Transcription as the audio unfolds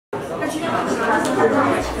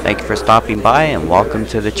Thank you for stopping by and welcome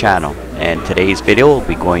to the channel. And today's video will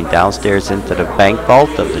be going downstairs into the bank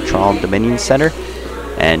vault of the Toronto Dominion Center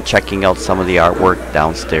and checking out some of the artwork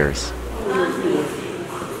downstairs.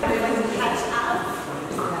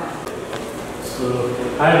 So,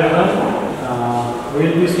 hi everyone,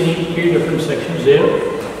 we'll be seeing 3 different sections here.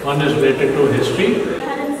 One is related to history.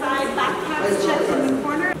 Head inside, backpacks checked in the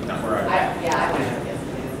corner.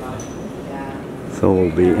 So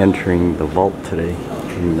we'll be entering the vault today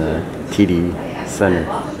in the TD Center.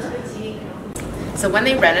 So when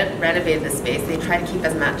they renovated the space, they tried to keep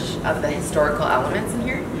as much of the historical elements in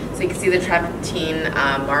here. So you can see the Travertine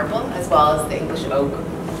marble as well as the English oak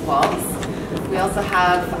walls. We also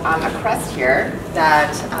have a crest here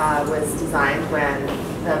that was designed when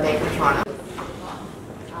the Bank of Toronto,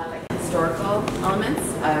 like historical elements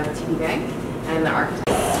of TD Bank and the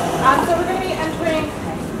architecture. So we're going to be entering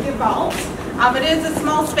the vault. It is a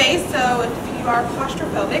small space, so if you are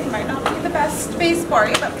claustrophobic, it might not be the best space for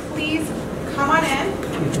you, but please come on in.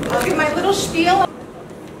 I'll give my little spiel. Come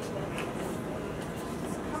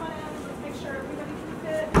on in, let's make sure everybody can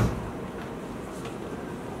fit.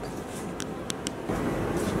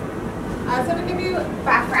 So to give you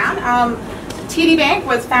background, TD Bank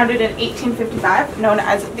was founded in 1855, known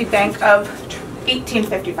as the Bank of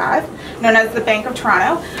 1855, known as the Bank of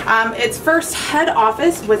Toronto. Its first head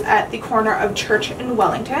office was at the corner of Church and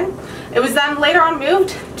Wellington. It was then later on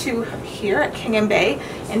moved to here at Kingham Bay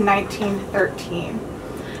in 1913.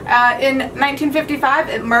 In 1955,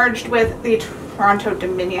 it merged with the Toronto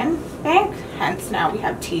Dominion Bank, hence now we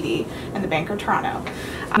have TD and the Bank of Toronto.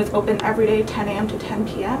 It's open every day 10 a.m. to 10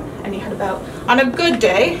 p.m. and you had about, on a good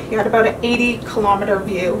day, you had about an 80-kilometer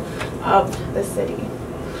view of the city.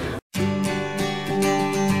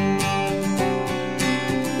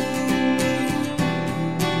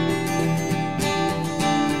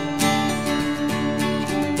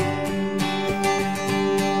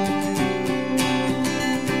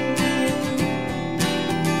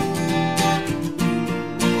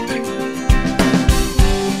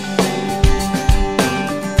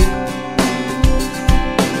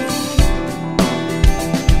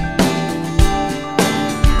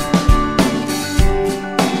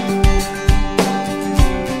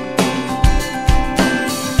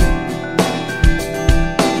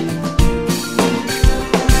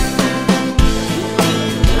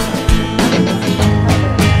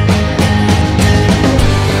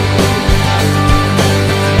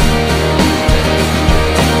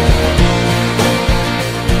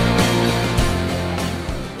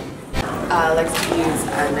 Likes to use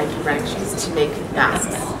Nike running shoes to make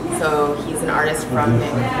masks. So he's an artist from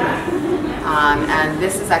Vancouver. And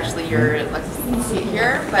this is actually your, let's see it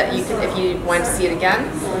here, but you can, if you want to see it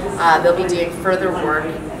again, they'll be doing further work,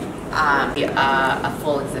 a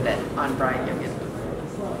full exhibit on Brian Youngin.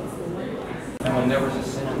 And when there was a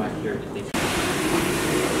cinema here, did they...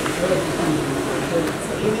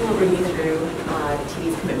 So Amy will bring you through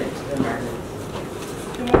TD's commitment to the environment.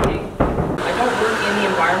 Good morning. I don't work in the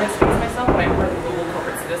environment space myself, but I'm part of the Global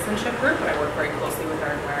Corporate Citizenship Group, and I work very closely with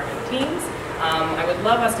our environment teams. I would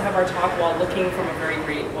love us to have our talk while looking from a very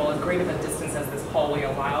great of a distance as this hallway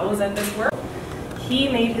allows at this work. He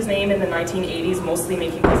made his name in the 1980s mostly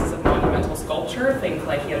making pieces of monumental sculpture. Think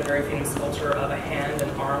like he had a very famous sculpture of a hand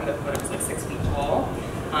and arm that was like 6 feet tall.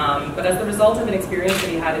 But as the result of an experience that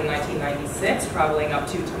he had in 1996, traveling up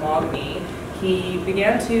to Temagami, he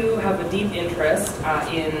began to have a deep interest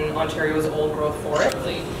in Ontario's old growth forest.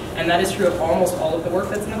 And that is true of almost all of the work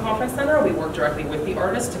that's in the conference center. We work directly with the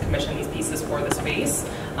artists to commission these pieces for the space.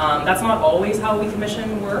 That's not always how we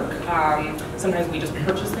commission work. Sometimes we just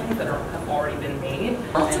purchase things that have already been made.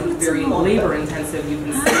 And very labor intensive, you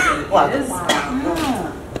can see that it is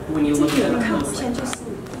when you look at it closely.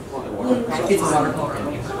 It's watercolor.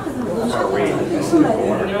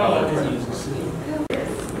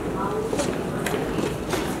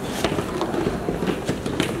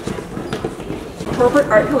 Corporate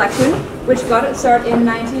art collection, which got its start in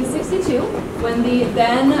 1962 when the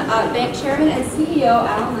then bank chairman and CEO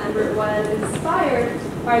Alan Lambert was inspired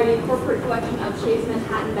by the corporate collection of Chase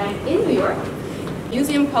Manhattan Bank in New York.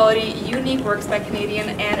 Museum quality, unique works by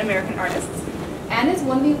Canadian and American artists, and is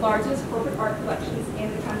one of the largest corporate art collections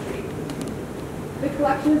in the country. The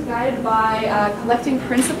collection is guided by collecting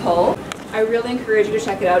principle. I really encourage you to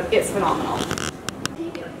check it out. It's phenomenal.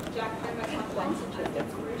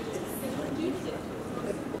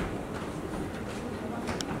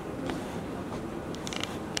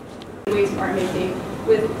 Ways of art making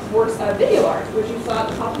with works of video art, which you saw at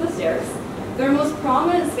the top of the stairs. Their most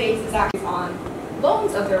prominent space is actually on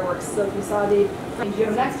loans of their works, so if you saw the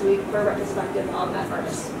museum next week for a retrospective on that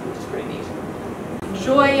artist, which is pretty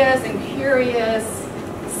joyous and curious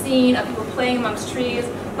scene of people playing amongst trees,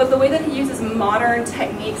 but the way that he uses modern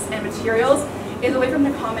techniques and materials is a way for him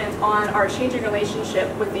to comment on our changing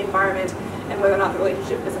relationship with the environment and whether or not the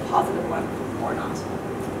relationship is a positive one or not.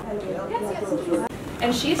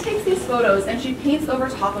 And she takes these photos and she paints over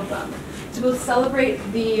top of them to both celebrate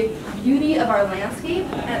the beauty of our landscape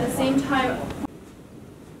and at the same time.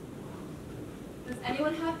 Does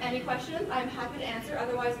anyone have any questions? I'm happy to answer.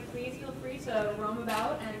 Otherwise, please feel free to roam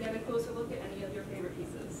about and get a closer look at any of your favorite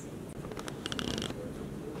pieces.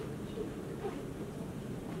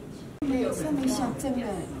 上面像这个眼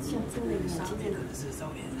睛的照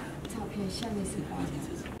片，下面是花的。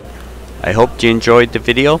 I hope you enjoyed the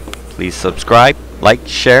video. Please subscribe, like,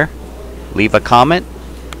 share, leave a comment,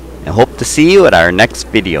 and hope to see you at our next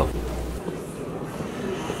video.